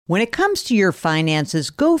When it comes to your finances,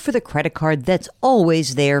 go for the credit card that's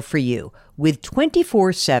always there for you. With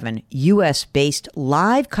 24/7 U.S.-based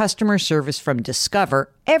live customer service from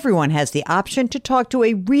Discover, everyone has the option to talk to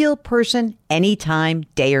a real person anytime,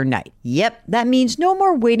 day or night. Yep, that means no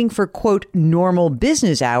more waiting for, quote, normal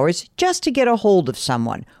business hours just to get a hold of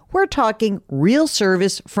someone. We're talking real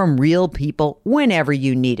service from real people whenever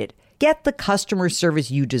you need it. Get the customer service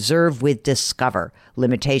you deserve with Discover.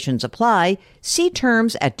 Limitations apply. See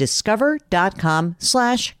terms at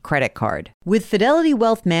discover.com/credit card. With Fidelity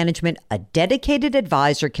Wealth Management, a dedicated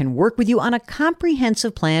advisor can work with you on a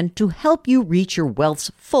comprehensive plan to help you reach your wealth's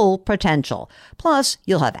full potential. Plus,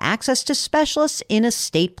 you'll have access to specialists in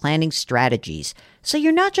estate planning strategies. So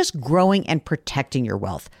you're not just growing and protecting your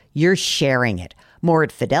wealth, you're sharing it. More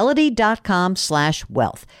at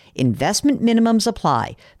fidelity.com/wealth. Investment minimums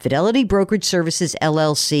apply. Fidelity Brokerage Services,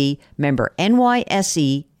 LLC, member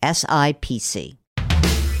NYSE, SIPC.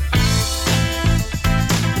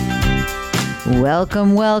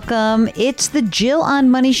 Welcome, welcome. It's the Jill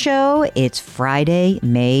on Money Show. It's Friday,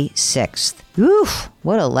 May 6th. Oof,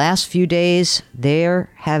 what a last few days there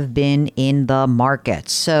have been in the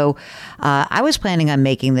markets. So I was planning on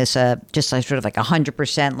making this just like sort of like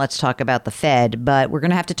 100%. Let's talk about the Fed, but we're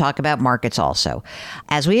going to have to talk about markets also.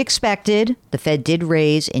 As we expected, the Fed did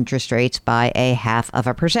raise interest rates by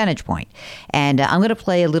 0.5 percentage point. And I'm going to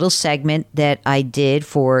play a little segment that I did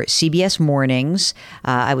for CBS Mornings.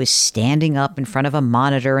 I was standing up in front of a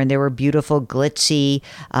monitor and there were beautiful glitzy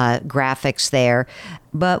graphics there.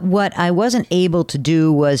 But what I wasn't able to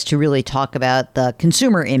do was to really talk about the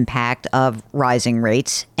consumer impact of rising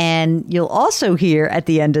rates. And you'll also hear at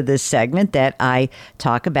the end of this segment that I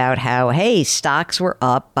talk about how, hey, stocks were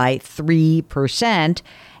up by 3%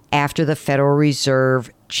 after the Federal Reserve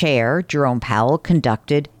Chair, Jerome Powell,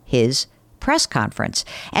 conducted his press conference.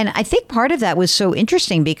 And I think part of that was so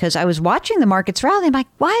interesting because I was watching the markets rally. I'm like,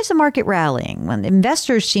 why is the market rallying? When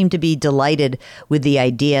investors seem to be delighted with the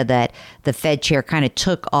idea that the Fed chair kind of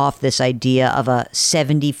took off this idea of a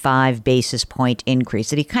 75 basis point increase,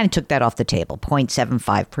 that he kind of took that off the table,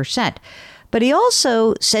 0.75%. But he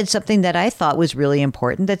also said something that I thought was really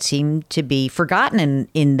important that seemed to be forgotten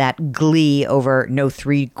in that glee over no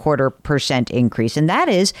 0.75% increase. And that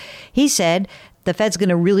is, he said, the Fed's going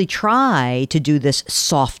to really try to do this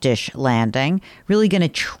softish landing, really going to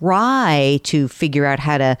try to figure out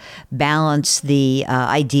how to balance the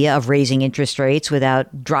idea of raising interest rates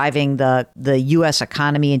without driving the U.S.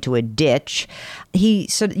 economy into a ditch. He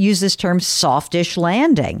sort of used this term softish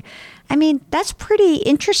landing. I mean, that's pretty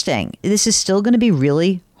interesting. This is still going to be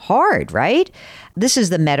really hard, right? This is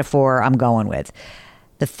the metaphor I'm going with.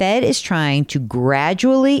 The Fed is trying to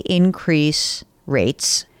gradually increase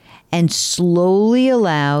rates and slowly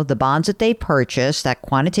allow the bonds that they purchase, that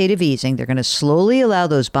quantitative easing, they're going to slowly allow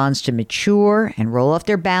those bonds to mature and roll off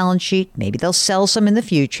their balance sheet. Maybe they'll sell some in the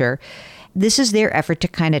future. This is their effort to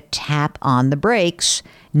kind of tap on the brakes,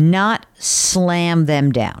 not slam them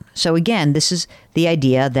down. So again, this is the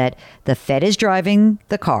idea that the Fed is driving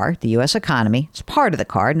the car, the U.S. economy. It's part of the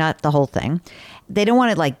car, not the whole thing. They don't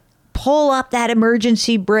want to pull up that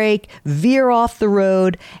emergency brake, veer off the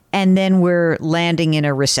road, and then we're landing in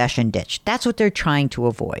a recession ditch. That's what they're trying to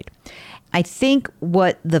avoid. I think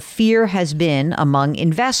what the fear has been among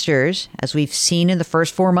investors, as we've seen in the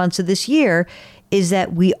first 4 months of this year, is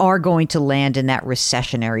that we are going to land in that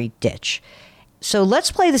recessionary ditch. So let's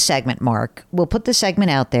play the segment, Mark. We'll put the segment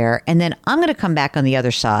out there, and then I'm going to come back on the other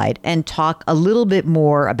side and talk a little bit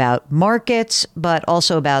more about markets, but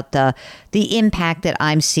also about the impact that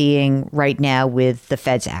I'm seeing right now with the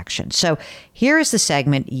Fed's action. So here is the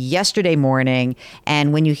segment yesterday morning.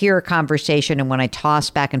 And when you hear a conversation and when I toss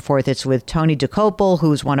back and forth, it's with Tony Dokoupil,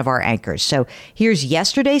 who's one of our anchors. So here's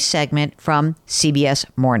yesterday's segment from CBS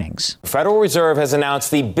Mornings. The Federal Reserve has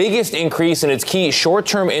announced the biggest increase in its key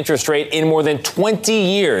short-term interest rate in more than 20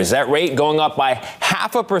 years. That rate going up by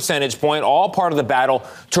 0.5 percentage point, all part of the battle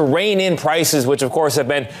to rein in prices, which, of course, have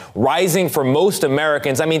been rising for most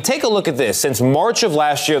Americans. I mean, take a look at this. Since March of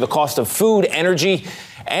last year, the cost of food, energy,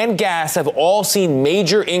 and gas have all seen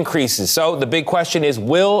major increases. So the big question is,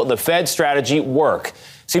 will the Fed strategy work?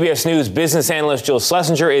 CBS News business analyst Jill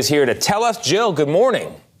Schlesinger is here to tell us. Jill, good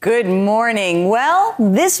morning. Good morning. Well,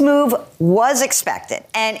 this move was expected,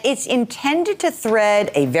 and it's intended to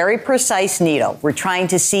thread a very precise needle. We're trying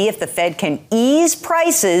to see if the Fed can ease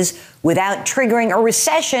prices without triggering a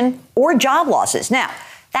recession or job losses. Now,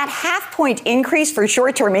 that 0.5 point increase for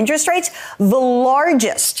short-term interest rates, the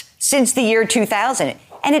largest since the year 2000.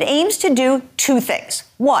 And it aims to do two things.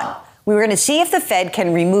 One, we were going to see if the Fed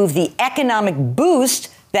can remove the economic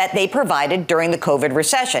boost that they provided during the COVID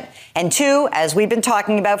recession. And two, as we've been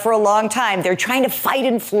talking about for a long time, they're trying to fight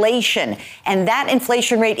inflation. And that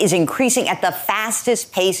inflation rate is increasing at the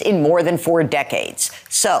fastest pace in more than 4 decades.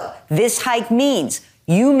 So this hike means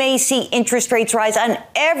you may see interest rates rise on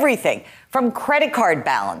everything from credit card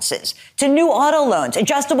balances to new auto loans,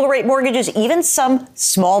 adjustable rate mortgages, even some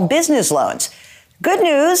small business loans. Good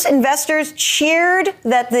news, investors cheered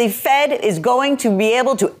that the Fed is going to be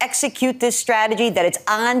able to execute this strategy, that it's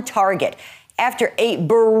on target after a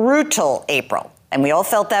brutal April. And we all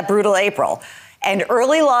felt that brutal April. And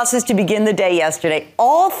early losses to begin the day yesterday.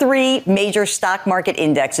 All 3 major stock market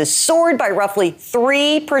indexes soared by roughly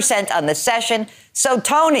 3% on the session. So,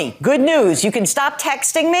 Tony, good news. You can stop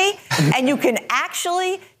texting me and you can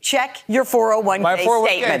actually check your 401k My 401k,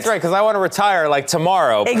 statement. that's right, because I want to retire like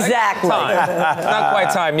tomorrow. Exactly. Not quite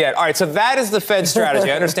time yet. All right, so that is the Fed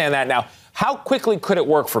strategy. I understand that now. How quickly could it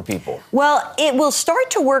work for people? Well, it will start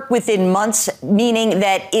to work within months, meaning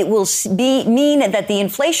that it will mean that the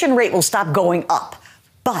inflation rate will stop going up.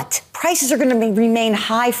 But prices are going to remain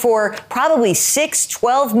high for probably 6,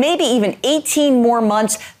 12, maybe even 18 more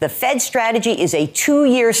months. The Fed strategy is a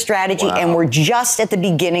 2-year strategy, and we're just at the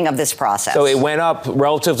beginning of this process. So it went up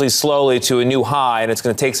relatively slowly to a new high, and it's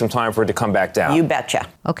going to take some time for it to come back down. You betcha.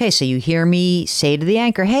 Okay, so you hear me say to the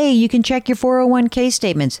anchor, hey, you can check your 401k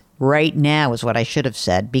statements right now is what I should have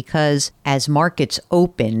said, because as markets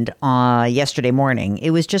opened yesterday morning,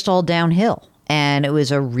 it was just all downhill. And it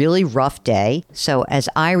was a really rough day. So as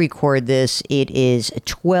I record this, it is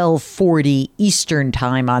 12:40 Eastern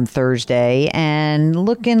time on Thursday, and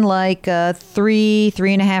looking like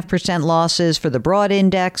 3.5% losses for the broad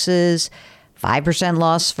indexes, 5%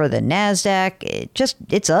 loss for the NASDAQ.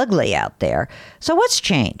 It's ugly out there. So what's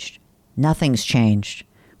changed? Nothing's changed.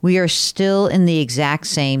 We are still in the exact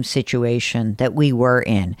same situation that we were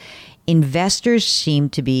in. Investors seem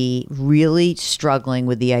to be really struggling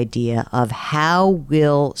with the idea of how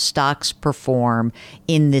will stocks perform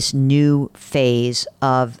in this new phase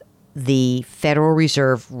of the Federal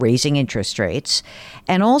Reserve raising interest rates,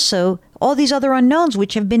 and also all these other unknowns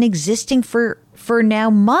which have been existing for now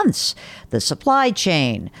months. The supply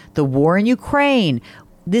chain, the war in Ukraine.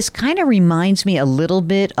 This kind of reminds me a little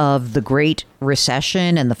bit of the Great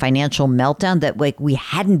Recession and the financial meltdown, that we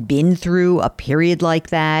hadn't been through a period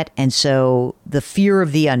like that. And so the fear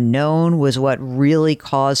of the unknown was what really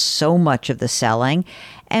caused so much of the selling.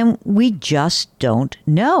 And we just don't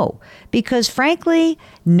know, because frankly,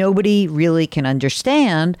 nobody really can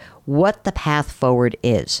understand what the path forward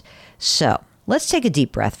is. So let's take a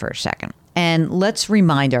deep breath for a second and let's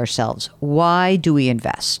remind ourselves, why do we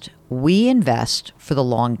invest? We invest for the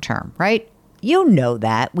long term, right? You know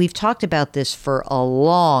that. We've talked about this for a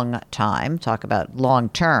long time, talk about long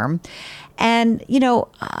term. And,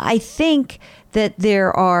 I think that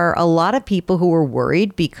there are a lot of people who are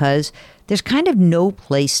worried because there's kind of no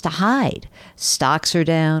place to hide. Stocks are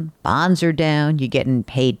down, bonds are down, you're getting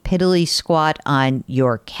paid piddly squat on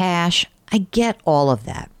your cash. I get all of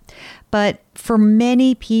that. But for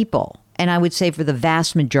many people, and I would say for the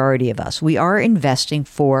vast majority of us, we are investing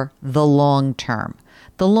for the long term.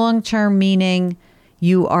 The long term meaning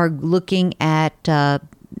you are looking at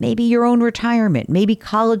maybe your own retirement, maybe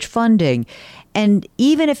college funding. And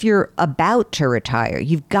even if you're about to retire,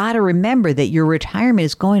 you've got to remember that your retirement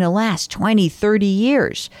is going to last 20, 30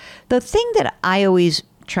 years. The thing that I always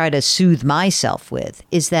try to soothe myself with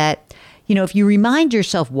is that, if you remind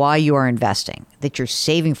yourself why you are investing, that you're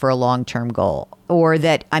saving for a long-term goal, or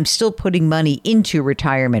that I'm still putting money into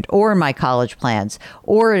retirement or my college plans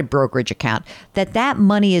or a brokerage account, that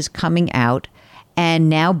money is coming out and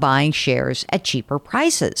now buying shares at cheaper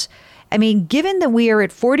prices. I mean, given that we are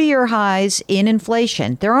at 40-year highs in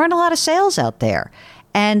inflation, there aren't a lot of sales out there.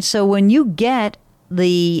 And so when you get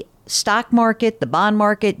the stock market, the bond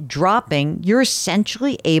market dropping, you're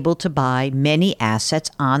essentially able to buy many assets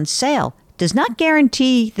on sale. Does not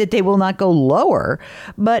guarantee that they will not go lower,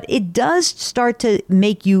 but it does start to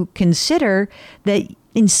make you consider that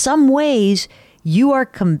in some ways you are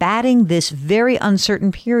combating this very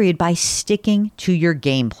uncertain period by sticking to your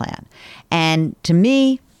game plan. And to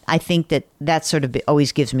me, I think that sort of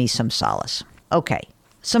always gives me some solace. Okay.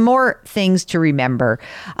 Some more things to remember.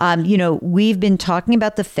 We've been talking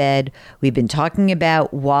about the Fed. We've been talking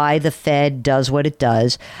about why the Fed does what it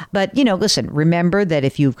does. But, listen, remember that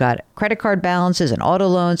if you've got credit card balances and auto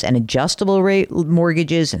loans and adjustable rate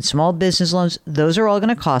mortgages and small business loans, those are all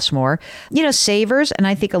going to cost more. Savers, and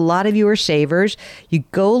I think a lot of you are savers, you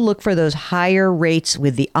go look for those higher rates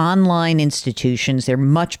with the online institutions. They're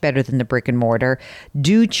much better than the brick and mortar.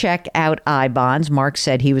 Do check out iBonds. Mark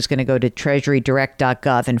said he was going to go to treasurydirect.gov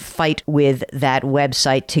MyGov and fight with that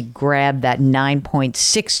website to grab that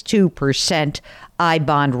 9.62%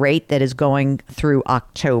 I-bond rate that is going through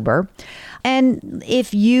October. And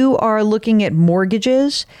if you are looking at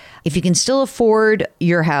mortgages, if you can still afford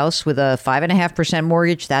your house with a 5.5%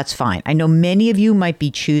 mortgage, that's fine. I know many of you might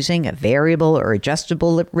be choosing a variable or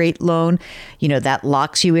adjustable rate loan. You know, that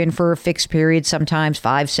locks you in for a fixed period, sometimes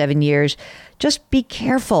 5-7 years. Just be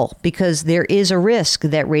careful because there is a risk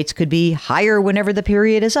that rates could be higher whenever the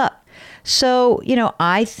period is up. So, you know,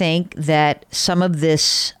 I think that some of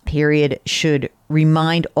this period should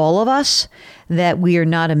remind all of us that we are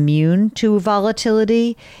not immune to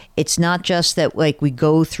volatility. It's not just that like we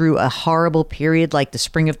go through a horrible period like the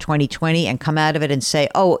spring of 2020 and come out of it and say,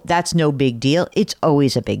 oh, that's no big deal. It's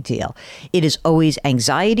always a big deal. It is always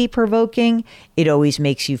anxiety provoking. It always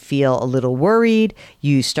makes you feel a little worried.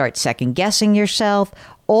 You start second guessing yourself.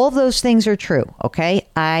 All those things are true, okay?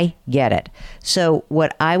 I get it. So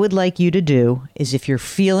what I would like you to do is if you're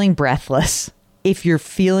feeling breathless, if you're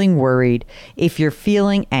feeling worried, if you're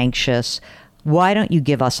feeling anxious, why don't you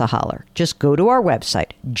give us a holler? Just go to our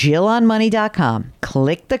website, JillOnMoney.com,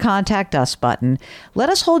 click the Contact Us button. Let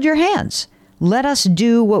us hold your hands. Let us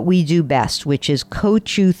do what we do best, which is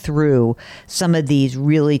coach you through some of these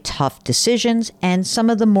really tough decisions and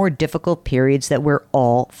some of the more difficult periods that we're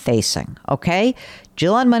all facing, okay?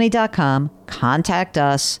 JillOnMoney.com, contact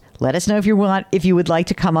us. Let us know if you would like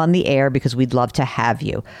to come on the air because we'd love to have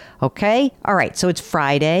you, okay? All right, so it's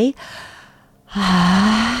Friday.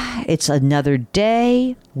 It's another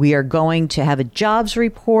day. We are going to have a jobs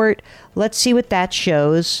report. Let's see what that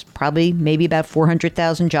shows. Probably maybe about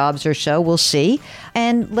 400,000 jobs or so. We'll see.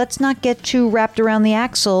 And let's not get too wrapped around the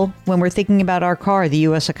axle when we're thinking about our car, the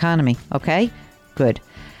U.S. economy. Okay? Good.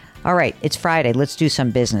 All right, it's Friday. Let's do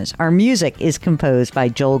some business. Our music is composed by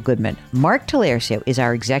Joel Goodman. Mark Talercio is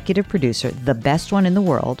our executive producer, the best one in the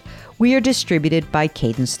world. We are distributed by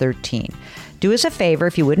Cadence 13. Do us a favor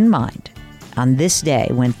if you wouldn't mind. On this day,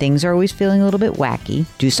 when things are always feeling a little bit wacky,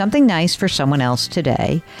 do something nice for someone else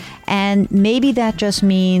today. And maybe that just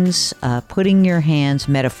means putting your hands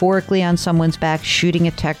metaphorically on someone's back, shooting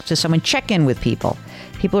a text to someone, check in with people.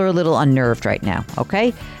 People are a little unnerved right now,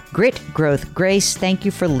 okay? Grit, growth, grace. Thank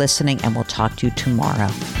you for listening, and we'll talk to you tomorrow.